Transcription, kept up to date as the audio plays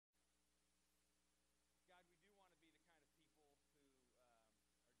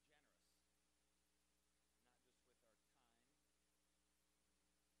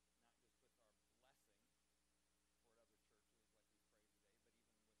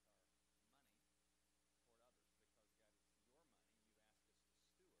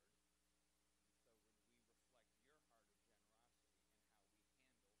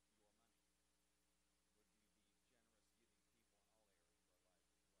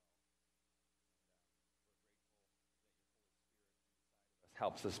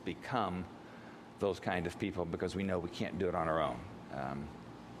helps us become those kind of people because we know we can't do it on our own.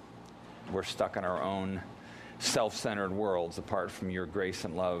 We're stuck in our own self-centered worlds apart from your grace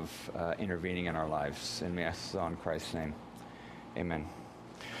and love intervening in our lives. And we ask this in Christ's name. Amen.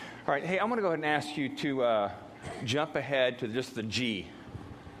 All right, hey, I'm going to go ahead and ask you to jump ahead to just the G.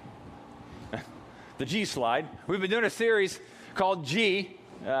 The G slide. We've been doing a series called G.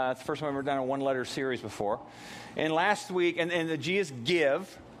 It's the first time I've ever done a one-letter series before. And last week, and the G is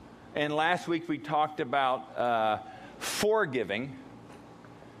give. And last week we talked about forgiving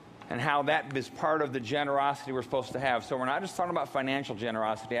and how that is part of the generosity we're supposed to have. So we're not just talking about financial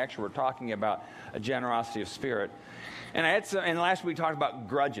generosity. Actually, we're talking about a generosity of spirit. And and last week we talked about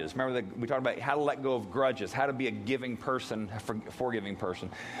grudges. Remember we talked about how to let go of grudges, how to be a giving person, a forgiving person.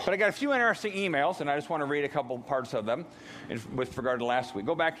 But I got a few interesting emails, and I just want to read a couple parts of them with regard to last week.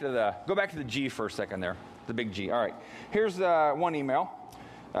 Go back to the G for a second there, the big G. All right. Here's one email.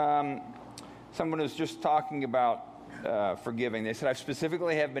 Someone was just talking about forgiving. They said, I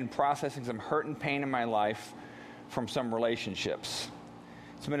specifically have been processing some hurt and pain in my life from some relationships.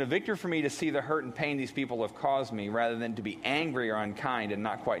 It's been a victory for me to see the hurt and pain these people have caused me rather than to be angry or unkind and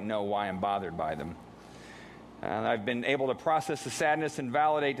not quite know why I'm bothered by them. And I've been able to process the sadness and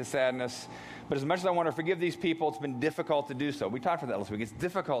validate the sadness. But as much as I want to forgive these people, it's been difficult to do so. We talked about that last week. It's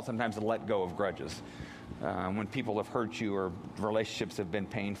difficult sometimes to let go of grudges when people have hurt you or relationships have been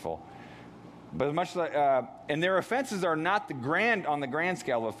painful. But as much as and their offenses are not on the grand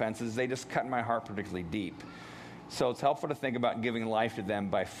scale of offenses, they just cut my heart particularly deep. So it's helpful to think about giving life to them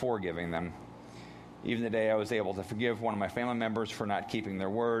by forgiving them. Even the day I was able to forgive one of my family members for not keeping their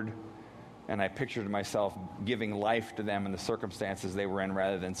word, and I pictured myself giving life to them in the circumstances they were in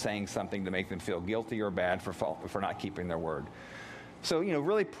rather than saying something to make them feel guilty or bad for not keeping their word. So,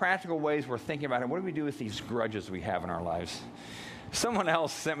 really practical ways we're thinking about it. What do we do with these grudges we have in our lives? Someone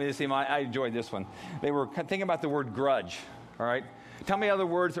else sent me this email. I enjoyed this one. They were thinking about the word grudge, all right? Tell me other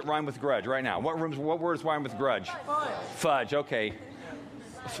words that rhyme with grudge right now. What words rhyme with grudge? Fudge, okay.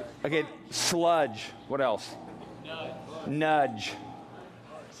 Okay, sludge. What else? Nudge.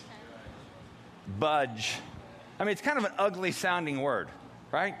 Budge. I mean, it's kind of an ugly sounding word,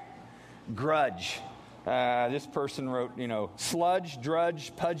 right? Grudge. This person wrote, sludge,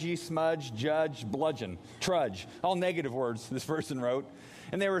 drudge, pudgy, smudge, judge, bludgeon, trudge. All negative words this person wrote.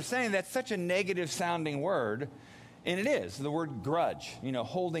 And they were saying that's such a negative sounding word. And it is, the word grudge,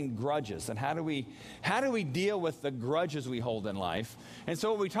 holding grudges. And how do we deal with the grudges we hold in life? And so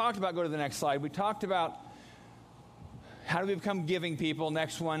what we talked about, go to the next slide, we talked about how do we become giving people.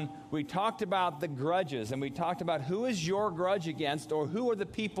 Next one, we talked about the grudges. And we talked about who is your grudge against, or who are the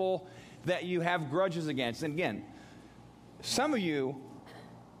people that you have grudges against. And again, some of you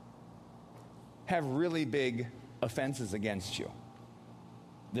have really big offenses against you.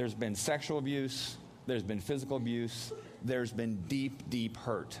 There's been sexual abuse. There's been physical abuse. There's been deep, deep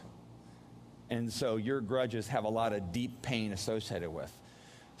hurt. And so your grudges have a lot of deep pain associated with.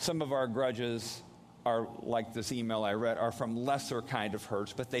 Some of our grudges are, like this email I read, are from lesser kind of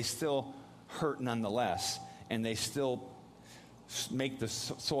hurts, but they still hurt nonetheless. And they still make the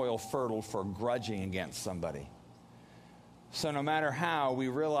soil fertile for grudging against somebody. So no matter how, we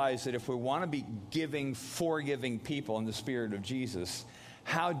realize that if we want to be forgiving people in the Spirit of Jesus,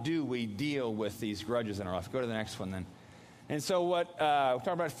 how do we deal with these grudges in our life? Go to the next one then. And so we talked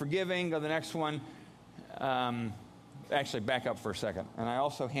about forgiving. Go to the next one. Actually, back up for a second. And I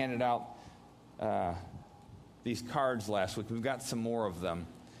also handed out these cards last week. We've got some more of them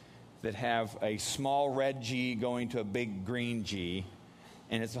that have a small red G going to a big green G.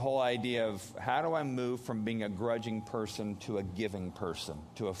 And it's the whole idea of how do I move from being a grudging person to a giving person,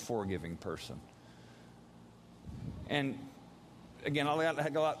 to a forgiving person. And again,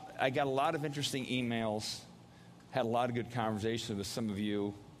 I got a lot of interesting emails, had a lot of good conversations with some of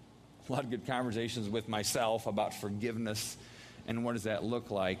you, a lot of good conversations with myself about forgiveness and what does that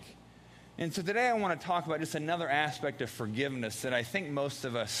look like. And so today I want to talk about just another aspect of forgiveness that I think most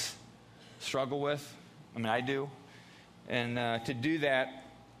of us struggle with. I mean, I do. And to do that,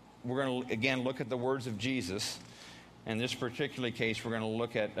 we're going to, again, look at the words of Jesus. In this particular case, we're going to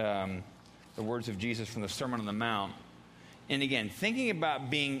look at the words of Jesus from the Sermon on the Mount. And again, thinking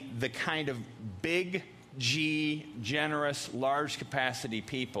about being the kind of big G, generous, large capacity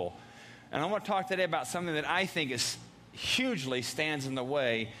people. And I want to talk today about something that I think is hugely stands in the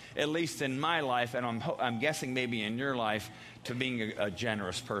way, at least in my life, and I'm guessing maybe in your life, to being a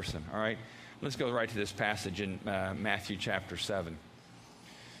generous person, all right? Let's go right to this passage in Matthew chapter 7.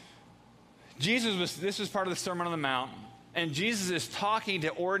 This was part of the Sermon on the Mount, And Jesus is talking to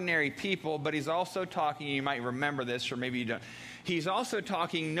ordinary people, but he's also talking, you might remember this, or maybe you don't. He's also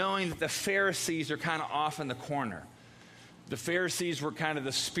talking knowing that the Pharisees are kind of off in the corner. The Pharisees were kind of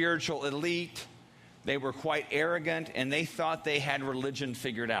the spiritual elite. They were quite arrogant, and they thought they had religion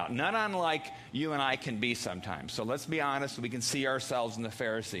figured out. Not unlike you and I can be sometimes. So let's be honest, we can see ourselves in the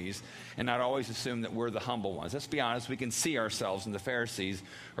Pharisees and not always assume that we're the humble ones. Let's be honest, we can see ourselves in the Pharisees,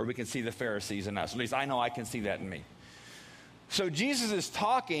 or we can see the Pharisees in us. At least I know I can see that in me. So Jesus is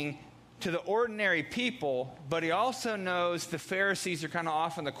talking to the ordinary people, but he also knows the Pharisees are kind of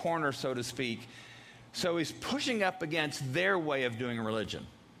off in the corner, so to speak. So he's pushing up against their way of doing religion.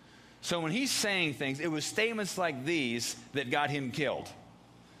 So when he's saying things, it was statements like these that got him killed.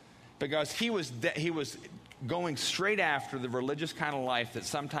 Because he was going straight after the religious kind of life that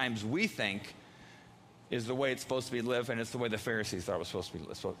sometimes we think is the way it's supposed to be lived, and it's the way the Pharisees thought it was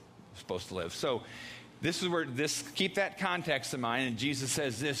supposed to live. So this is where keep that context in mind. And Jesus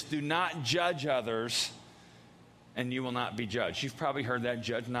says this: do not judge others, and you will not be judged. You've probably heard that,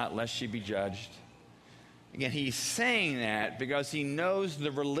 judge not lest ye be judged. Again, he's saying that because he knows the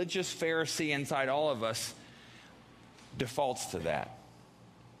religious Pharisee inside all of us defaults to that.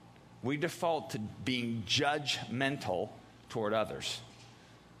 We default to being judgmental toward others.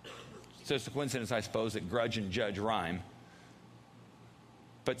 So it's a coincidence, I suppose, that grudge and judge rhyme.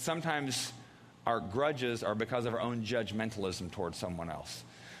 But sometimes our grudges are because of our own judgmentalism towards someone else.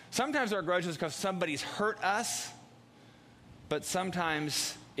 Sometimes our grudges because somebody's hurt us, but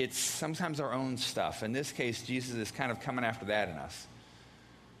sometimes it's our own stuff. In this case, Jesus is kind of coming after that in us.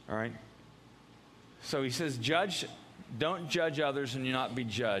 All right? So he says, don't judge others and you'll not be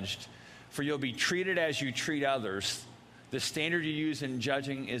judged, for you'll be treated as you treat others. The standard you use in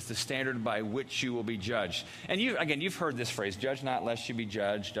judging is the standard by which you will be judged. And you've heard this phrase, judge not lest you be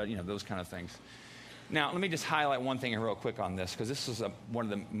judged, those kind of things. Now, let me just highlight one thing real quick on this, because this is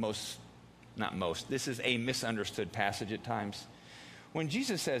this is a misunderstood passage at times. When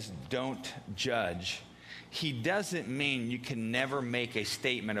Jesus says don't judge, he doesn't mean you can never make a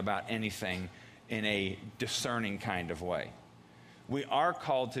statement about anything in a discerning kind of way. We are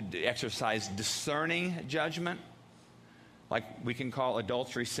called to exercise discerning judgment. Like we can call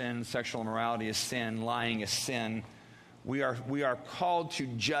adultery sin, sexual immorality a sin, lying a sin. We are called to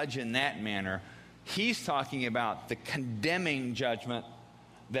judge in that manner. He's talking about the condemning judgment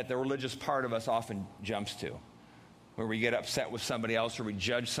that the religious part of us often jumps to, where we get upset with somebody else or we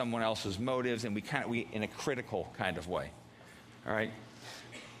judge someone else's motives, and we in a critical kind of way. All right?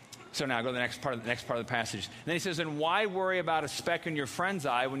 So now go to the next part of the passage. And then he says, and why worry about a speck in your friend's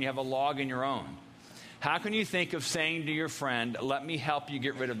eye when you have a log in your own? How can you think of saying to your friend, let me help you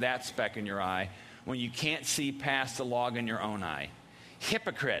get rid of that speck in your eye, when you can't see past the log in your own eye?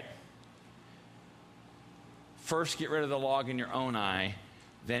 Hypocrite. First get rid of the log in your own eye,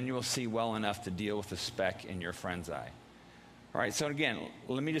 then you will see well enough to deal with the speck in your friend's eye. All right, so again,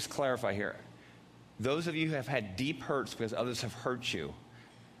 let me just clarify here. Those of you who have had deep hurts because others have hurt you,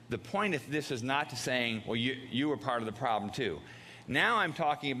 the point of this is not to saying, well, you were part of the problem too. Now I'm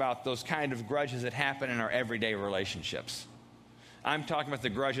talking about those kind of grudges that happen in our everyday relationships. I'm talking about the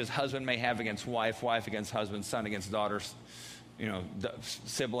grudges husband may have against wife, wife against husband, son against daughters,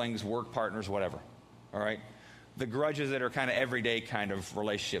 siblings, work partners, whatever. All right? The grudges that are kind of everyday kind of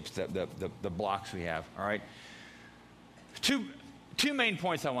relationships, the blocks we have. All right? Two main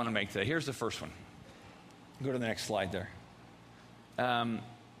points I want to make today. Here's the first one. Go to the next slide there.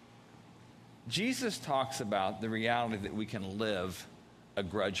 Jesus talks about the reality that we can live a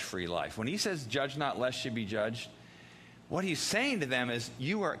grudge-free life. When he says, judge not lest you be judged, what he's saying to them is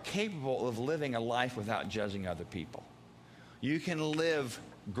you are capable of living a life without judging other people. You can live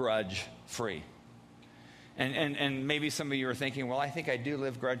grudge-free. And maybe some of you are thinking, well, I think I do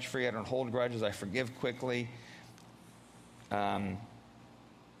live grudge-free. I don't hold grudges. I forgive quickly.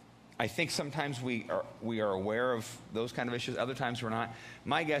 I think sometimes we are aware of those kind of issues. Other times we're not.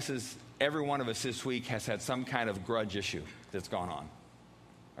 My guess is every one of us this week has had some kind of grudge issue that's gone on.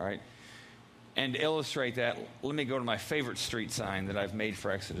 All right? And to illustrate that, let me go to my favorite street sign that I've made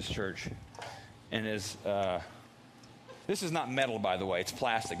for Exodus Church. And this is not metal, by the way. It's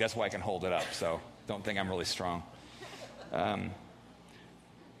plastic. That's why I can hold it up. So don't think I'm really strong.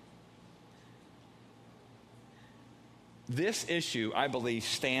 This issue, I believe,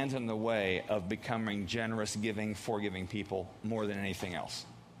 stands in the way of becoming generous, giving, forgiving people more than anything else,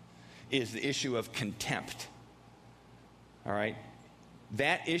 is the issue of contempt. All right?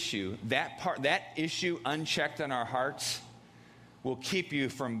 That issue unchecked in our hearts will keep you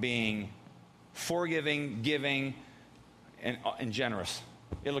from being forgiving, giving, and generous.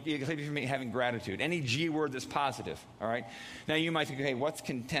 It'll keep you from having gratitude. Any G word that's positive, all right? Now, you might think, hey, what's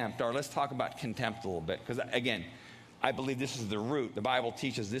contempt? Or let's talk about contempt a little bit. Because, again, I believe this is the root. The Bible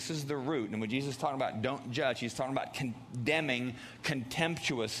teaches this is the root. And when Jesus is talking about don't judge, he's talking about condemning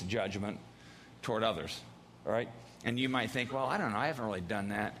contemptuous judgment toward others, all right? And you might think, well, I don't know. I haven't really done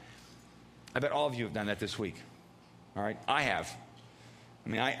that. I bet all of you have done that this week, all right? I have. I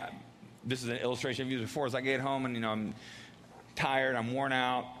mean, this is an illustration I've used before. As I get home and, I'm tired, I'm worn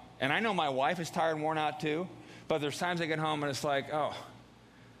out. And I know my wife is tired and worn out too. But there's times I get home and it's like, oh,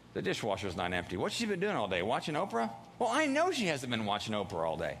 the dishwasher's not empty. What's she been doing all day? Watching Oprah? Well, I know she hasn't been watching Oprah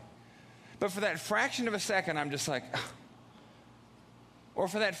all day. But for that fraction of a second, I'm just like, ugh. Or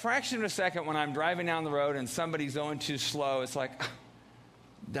for that fraction of a second when I'm driving down the road and somebody's going too slow, it's like, ugh,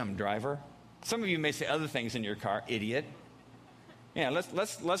 dumb driver. Some of you may say other things in your car, idiot. Yeah,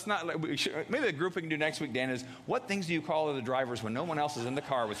 let's not. Maybe the group we can do next week, Dan, is what things do you call other drivers when no one else is in the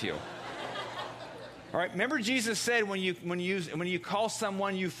car with you? All right. Remember, Jesus said when you call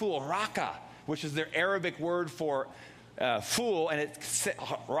someone you fool, raka, which is their Arabic word for fool, and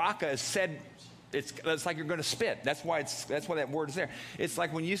raka is said. It's like you're going to spit. That's why that word is there. It's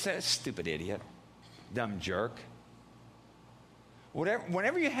like when you say stupid idiot, dumb jerk.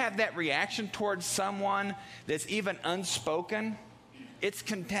 Whenever you have that reaction towards someone that's even unspoken, it's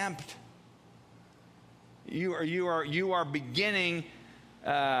contempt. You are beginning.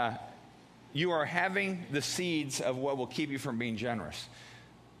 You are having the seeds of what will keep you from being generous.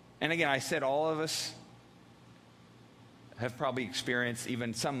 And again, I said all of us have probably experienced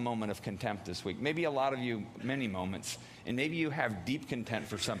even some moment of contempt this week. Maybe a lot of you, many moments. And maybe you have deep contempt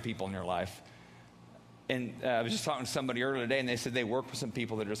for some people in your life. And I was just talking to somebody earlier today, and they said they work with some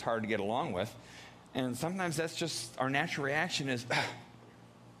people that are just hard to get along with. And sometimes that's just our natural reaction is,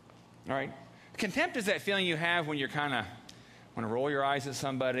 all right. Contempt is that feeling you have when you're kind of want to roll your eyes at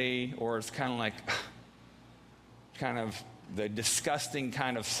somebody, or it's kind of like, kind of the disgusting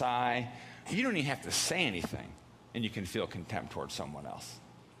kind of sigh. You don't even have to say anything, and you can feel contempt towards someone else.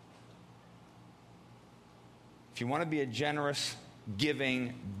 If you want to be a generous,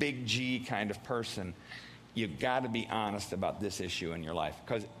 giving, big G kind of person, you've got to be honest about this issue in your life,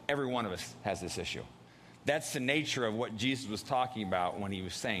 because every one of us has this issue. That's the nature of what Jesus was talking about when he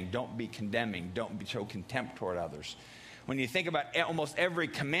was saying, don't be condemning, don't show contempt toward others. When you think about it, almost every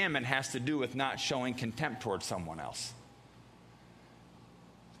commandment has to do with not showing contempt towards someone else.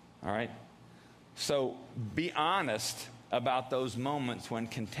 All right? So be honest about those moments when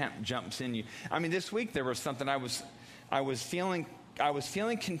contempt jumps in you. I mean, this week there was something I was feeling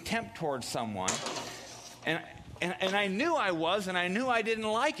contempt towards someone, and I knew I was, and I knew I didn't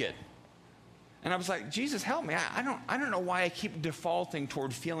like it. And I was like, Jesus, help me. I don't know why I keep defaulting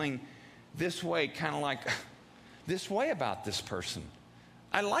toward feeling this way, kind of like this way about this person.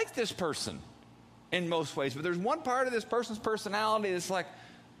 I like this person in most ways, but there's one part of this person's personality that's like,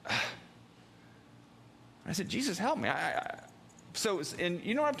 I said, Jesus, help me. And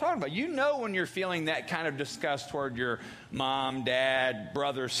you know what I'm talking about. You know when you're feeling that kind of disgust toward your mom, dad,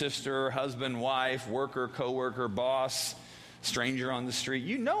 brother, sister, husband, wife, worker, coworker, boss, stranger on the street.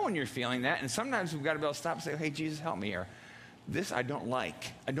 You know when you're feeling that. And sometimes we've got to be able to stop and say, hey, Jesus, help me here. This I don't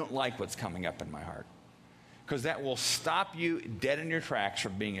like. I don't like what's coming up in my heart. Because that will stop you dead in your tracks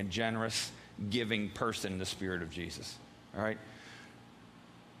from being a generous, giving person in the Spirit of Jesus. All right?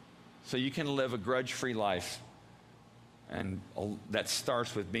 So you can live a grudge-free life. And that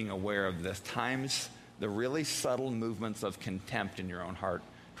starts with being aware of the times, the really subtle movements of contempt in your own heart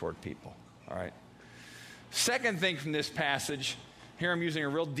toward people. All right? Second thing from this passage, here I'm using a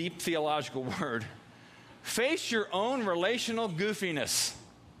real deep theological word. Face your own relational goofiness.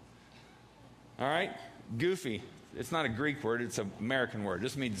 All right? Goofy. It's not a Greek word, it's an American word. It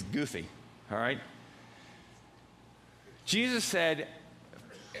just means goofy. All right? Jesus said,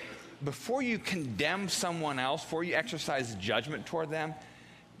 before you condemn someone else, before you exercise judgment toward them,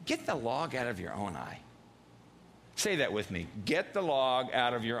 get the log out of your own eye. Say that with me. Get the log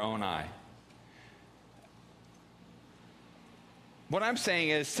out of your own eye. What I'm saying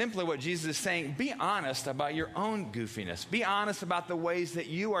is simply what Jesus is saying. Be honest about your own goofiness. Be honest about the ways that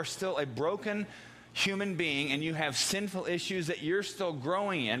you are still a broken human being and you have sinful issues that you're still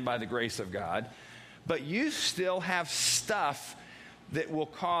growing in by the grace of God, but you still have stuff that will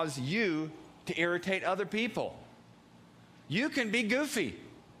cause you to irritate other people. You can be goofy.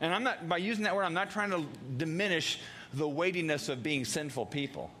 And I'm not, by using that word, I'm not trying to diminish the weightiness of being sinful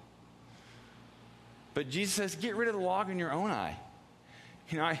people. But Jesus says, get rid of the log in your own eye.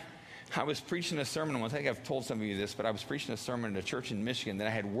 You know, I was preaching a sermon once. I think I've told some of you this, but I was preaching a sermon at a church in Michigan that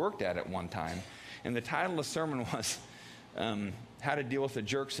I had worked at one time. And the title of the sermon was, how to deal with the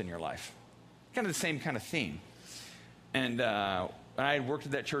jerks in your life. Kind of the same kind of theme. And I had worked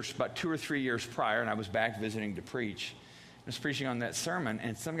at that church about 2 or 3 years prior, and I was back visiting to preach. I was preaching on that sermon,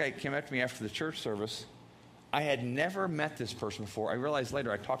 and some guy came up to me after the church service. I had never met this person before. I realized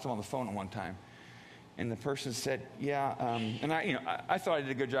later, I talked to him on the phone at one time. And the person said, and I thought I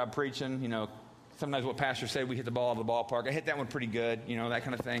did a good job preaching. Sometimes what pastors say, we hit the ball out of the ballpark. I hit that one pretty good, that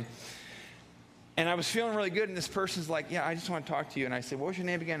kind of thing. And I was feeling really good, and this person's like, yeah, I just want to talk to you. And I said, what was your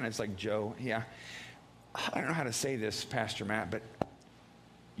name again? And it's like, Joe. Yeah. I don't know how to say this, Pastor Matt, but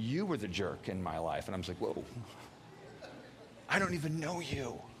you were the jerk in my life. And I was like, whoa, I don't even know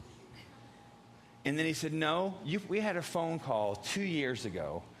you. And then he said, no, we had a phone call 2 years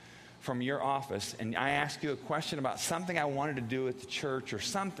ago from your office, and I asked you a question about something I wanted to do at the church or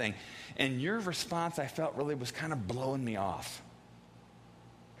something, and your response, I felt, really was kind of blowing me off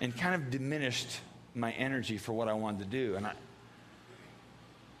and kind of diminished my energy for what I wanted to do. And I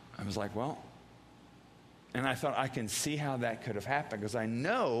was like, well, and I thought, I can see how that could have happened, because I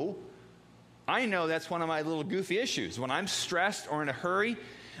know that's one of my little goofy issues. When I'm stressed or in a hurry,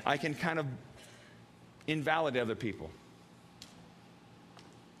 I can kind of invalidate other people.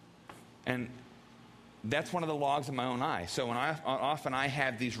 And that's one of the logs in my own eye. So when often I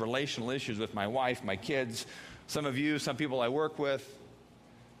have these relational issues with my wife, my kids, some of you, some people I work with,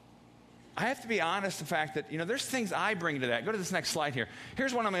 I have to be honest the fact that, there's things I bring to that. Go to this next slide here.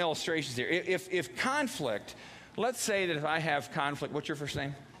 Here's one of my illustrations here. If conflict, let's say that if I have conflict, what's your first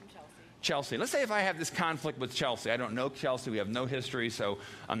name? I'm Chelsea. Chelsea. Let's say if I have this conflict with Chelsea. I don't know Chelsea. We have no history, so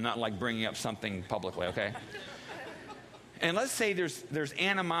I'm not like bringing up something publicly, okay? And let's say there's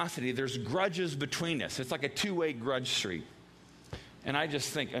animosity, there's grudges between us. It's like a two-way grudge street. And I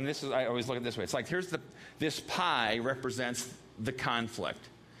just think, and I always look at it this way. It's like this pie represents the conflict.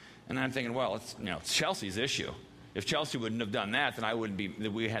 And I'm thinking, well, it's Chelsea's issue. If Chelsea wouldn't have done that,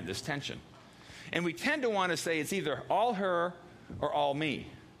 then we had this tension. And we tend to want to say it's either all her or all me.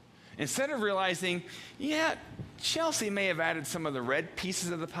 Instead of realizing, yeah, Chelsea may have added some of the red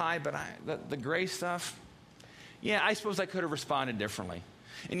pieces of the pie, but the gray stuff, yeah, I suppose I could have responded differently.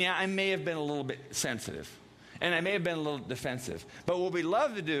 And yeah, I may have been a little bit sensitive. And I may have been a little defensive. But what we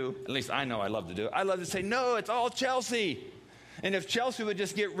love to do, at least I know I love to do, I love to say, no, it's all Chelsea. And if Chelsea would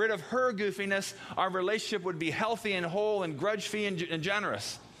just get rid of her goofiness, our relationship would be healthy and whole and grudge-free and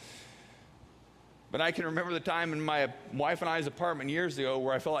generous. But I can remember the time in my wife and I's apartment years ago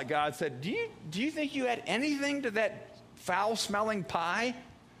where I felt like God said, do you think you had anything to that foul-smelling pie?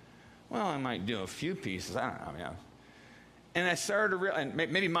 Well, I might do a few pieces. I don't know. Yeah. And I started to realize, and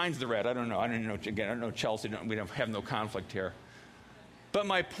maybe mine's the red. I don't know. Again, I don't know Chelsea. We don't have no conflict here. But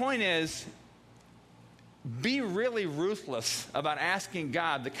my point is, be really ruthless about asking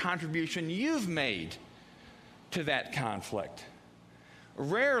God the contribution you've made to that conflict.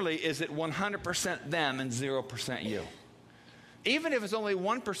 Rarely is it 100% them and 0% you. Even if it's only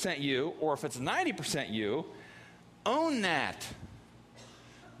 1% you, or if it's 90% you, own that.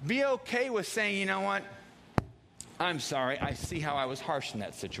 Be okay with saying, you know what? I'm sorry. I see how I was harsh in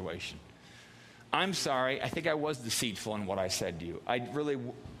that situation. I'm sorry. I think I was deceitful in what I said to you.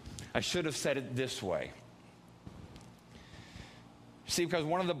 I should have said it this way. See, because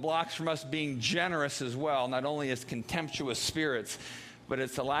one of the blocks from us being generous as well, not only is contemptuous spirits, but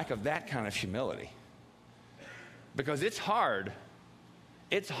it's a lack of that kind of humility. Because it's hard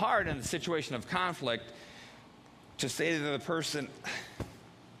in the situation of conflict to say to the person,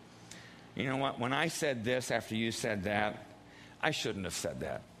 you know what, when I said this after you said that, I shouldn't have said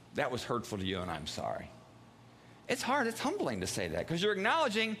that. That was hurtful to you and I'm sorry. It's hard, it's humbling to say that because you're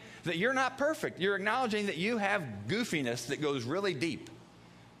acknowledging that you're not perfect. You're acknowledging that you have goofiness that goes really deep.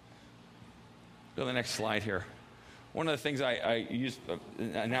 Go to the next slide here. One of the things I use,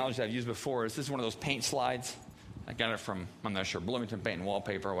 an analogy I've used before is this is one of those paint slides. I got it from, I'm not sure, Bloomington Paint and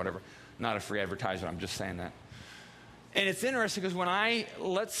Wallpaper or whatever. Not a free advertisement, I'm just saying that. And it's interesting because when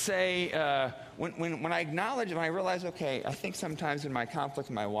let's say, when I acknowledge, when I realize, okay, I think sometimes in my conflict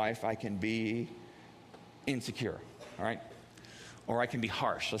with my wife, I can be insecure, all right? Or I can be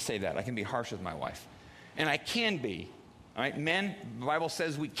harsh, let's say that. I can be harsh with my wife. And I can be, all right? Men, the Bible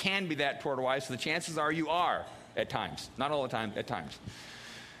says we can be that toward wives, so the chances are you are at times. Not all the time, at times.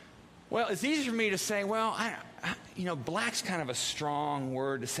 Well, it's easy for me to say, well, black's kind of a strong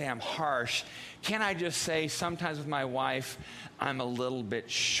word to say I'm harsh. Can I just say sometimes with my wife, I'm a little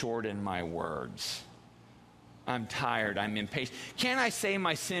bit short in my words. I'm tired, I'm impatient. Can I say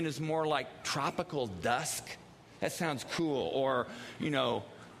my sin is more like tropical dusk? That sounds cool. Or,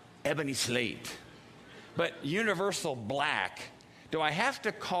 ebony slate. But universal black, do I have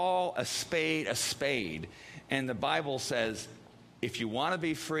to call a spade a spade? And the Bible says, If you want to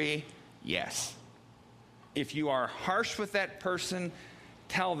be free, yes. If you are harsh with that person,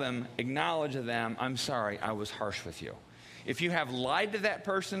 tell them, acknowledge to them, I'm sorry, I was harsh with you. If you have lied to that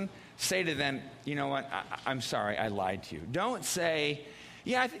person, say to them, you know what, I'm sorry, I lied to you. Don't say,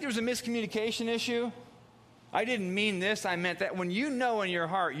 yeah, I think there was a miscommunication issue. I didn't mean this, I meant that. When you know in your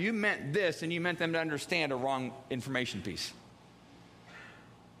heart you meant this and you meant them to understand a wrong information piece.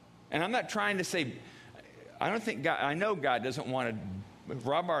 And I'm not trying to say, I know God doesn't want to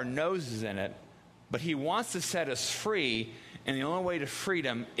rub our noses in it, but he wants to set us free, and the only way to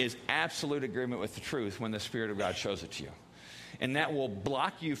freedom is absolute agreement with the truth when the Spirit of God shows it to you. And that will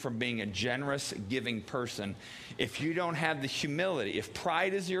block you from being a generous, giving person if you don't have the humility. If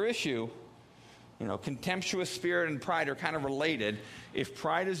pride is your issue, contemptuous spirit and pride are kind of related. If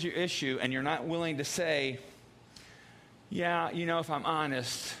pride is your issue and you're not willing to say, yeah, if I'm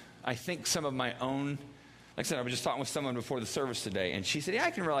honest, I think some of my own, like I said, I was just talking with someone before the service today, and she said, yeah, I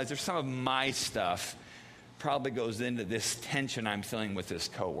can realize there's some of my stuff probably goes into this tension I'm feeling with this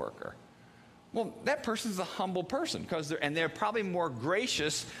coworker. Well, that person's a humble person, and they're probably more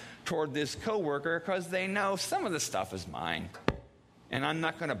gracious toward this coworker because they know some of the stuff is mine, and I'm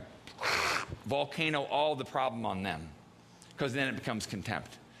not going to volcano all the problem on them, because then it becomes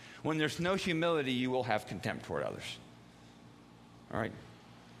contempt. When there's no humility, you will have contempt toward others. All right.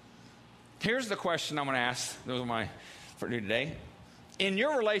 Here's the question I'm going to ask. Those are for today. In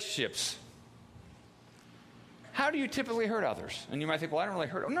your relationships, how do you typically hurt others? And you might think, well, I don't really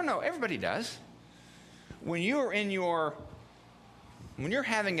hurt them. No, everybody does. When you're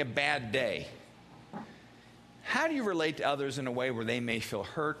having a bad day, how do you relate to others in a way where they may feel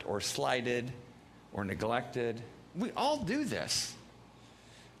hurt or slighted or neglected? We all do this.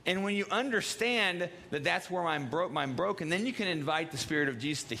 And when you understand that that's where I'm broken, then you can invite the Spirit of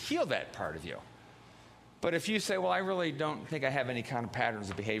Jesus to heal that part of you. But if you say, well, I really don't think I have any kind of patterns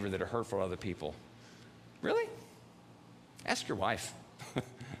of behavior that are hurtful to other people. Really? Ask your wife.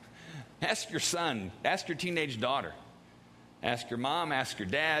 Ask your son. Ask your teenage daughter. Ask your mom. Ask your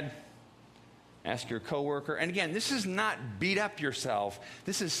dad. Ask your coworker. And again, this is not beat up yourself.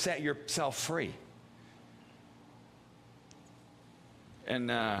 This is set yourself free.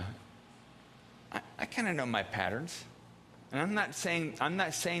 And I kind of know my patterns. And I'm not saying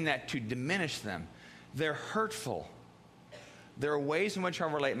that to diminish them. They're hurtful. There are ways in which I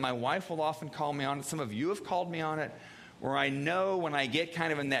relate. My wife will often call me on it. Some of you have called me on it, where I know when I get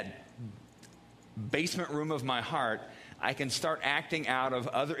kind of in that basement room of my heart, I can start acting out of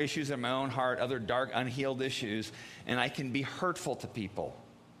other issues in my own heart, other dark, unhealed issues, and I can be hurtful to people.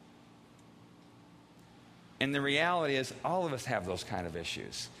 And the reality is, all of us have those kind of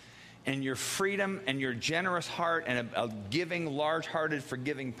issues. And your freedom and your generous heart and a giving, large-hearted,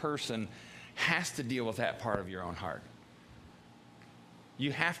 forgiving person has to deal with that part of your own heart.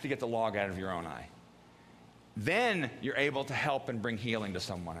 You have to get the log out of your own eye. Then you're able to help and bring healing to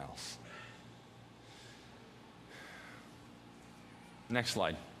someone else. Next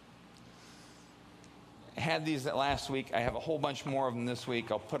slide. I had these last week. I have a whole bunch more of them this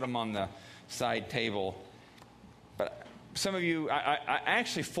week. I'll put them on the side table. But some of you, I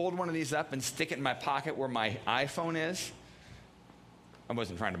actually fold one of these up and stick it in my pocket where my iPhone is. I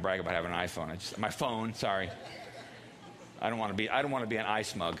wasn't trying to brag about having an iPhone. My phone, sorry. I don't want to be an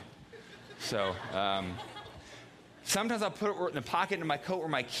iSmug. So sometimes I'll put it in the pocket in my coat where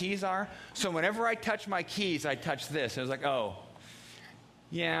my keys are. So whenever I touch my keys, I touch this. And I was like, oh,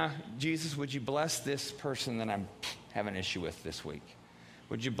 yeah, Jesus, would you bless this person that I'm having an issue with this week?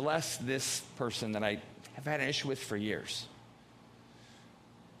 Would you bless this person that I have had an issue with for years?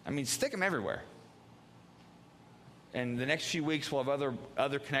 I mean, stick them everywhere. And the next few weeks we'll have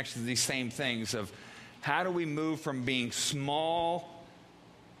other connections to these same things of how do we move from being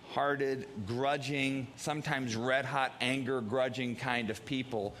small-hearted, grudging, sometimes red-hot anger, grudging kind of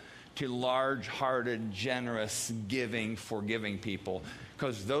people to large-hearted, generous, giving, forgiving people.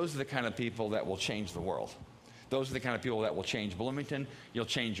 Because those are the kind of people that will change the world. Those are the kind of people that will change Bloomington. You'll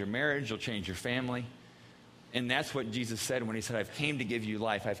change your marriage. You'll change your family. And that's what Jesus said when he said, I've came to give you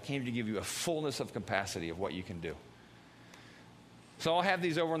life. I've came to give you a fullness of capacity of what you can do. So I'll have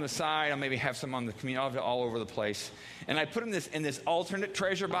these over on the side. I'll maybe have some on the community. I'll have it all over the place. And I put them in this alternate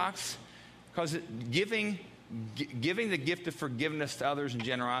treasure box because giving the gift of forgiveness to others and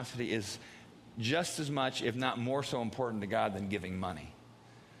generosity is just as much, if not more so important to God than giving money.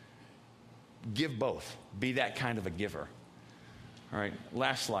 Give both. Be that kind of a giver. All right,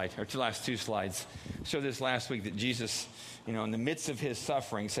 last slide, or last two slides. I showed this last week that Jesus, in the midst of his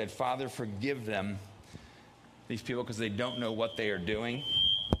suffering, said, Father, forgive them, these people, because they don't know what they are doing.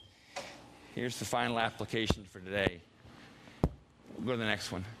 Here's the final application for today. go to the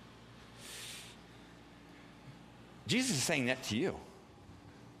next one. Jesus is saying that to you.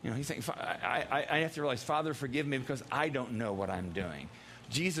 He's saying, I have to realize, Father, forgive me because I don't know what I'm doing.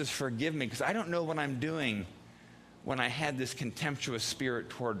 Jesus, forgive me because I don't know what I'm doing when I had this contemptuous spirit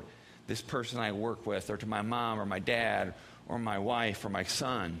toward this person I work with, or to my mom or my dad or my wife or my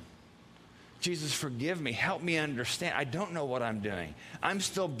son. Jesus, forgive me. Help me understand. I don't know what I'm doing. I'm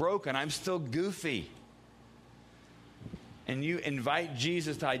still broken. I'm still goofy. And you invite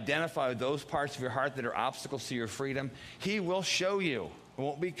Jesus to identify those parts of your heart that are obstacles to your freedom. He will show you. It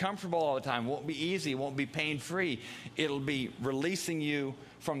won't be comfortable all the time. It won't be easy. It won't be pain-free. It'll be releasing you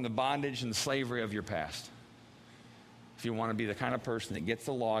from the bondage and the slavery of your past. If you want to be the kind of person that gets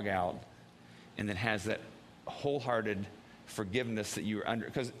the log out and that has that wholehearted forgiveness that you're under,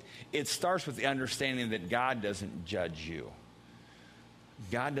 because it starts with the understanding that God doesn't judge you.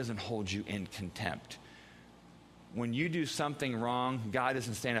 God doesn't hold you in contempt. When you do something wrong, God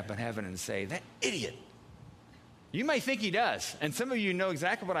doesn't stand up in heaven and say, that idiot. You may think he does, and some of you know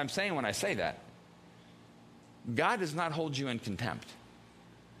exactly what I'm saying when I say that. God does not hold you in contempt.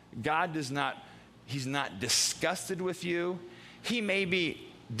 God does not, he's not disgusted with you. He may be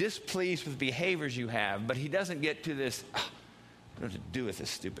displeased with behaviors you have, but he doesn't get to this, I don't know what to do with this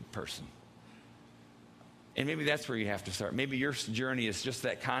stupid person. And maybe that's where you have to start. Maybe your journey is just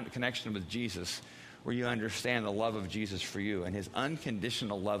that connection with Jesus, where you understand the love of Jesus for you and his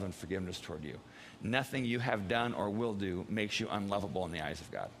unconditional love and forgiveness toward you. Nothing you have done or will do makes you unlovable in the eyes of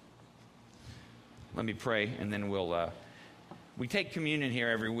God. Let me pray, and then we take communion here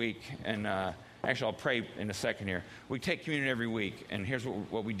every week. And actually, I'll pray in a second here. We take communion every week, and here's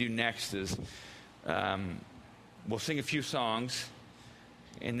what we do next is we'll sing a few songs,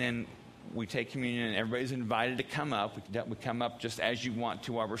 and then we take communion, and everybody's invited to come up. We come up just as you want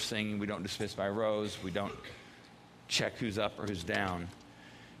to while we're singing. We don't dismiss by rows. We don't check who's up or who's down.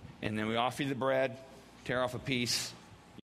 And then we offer you the bread, tear off a piece,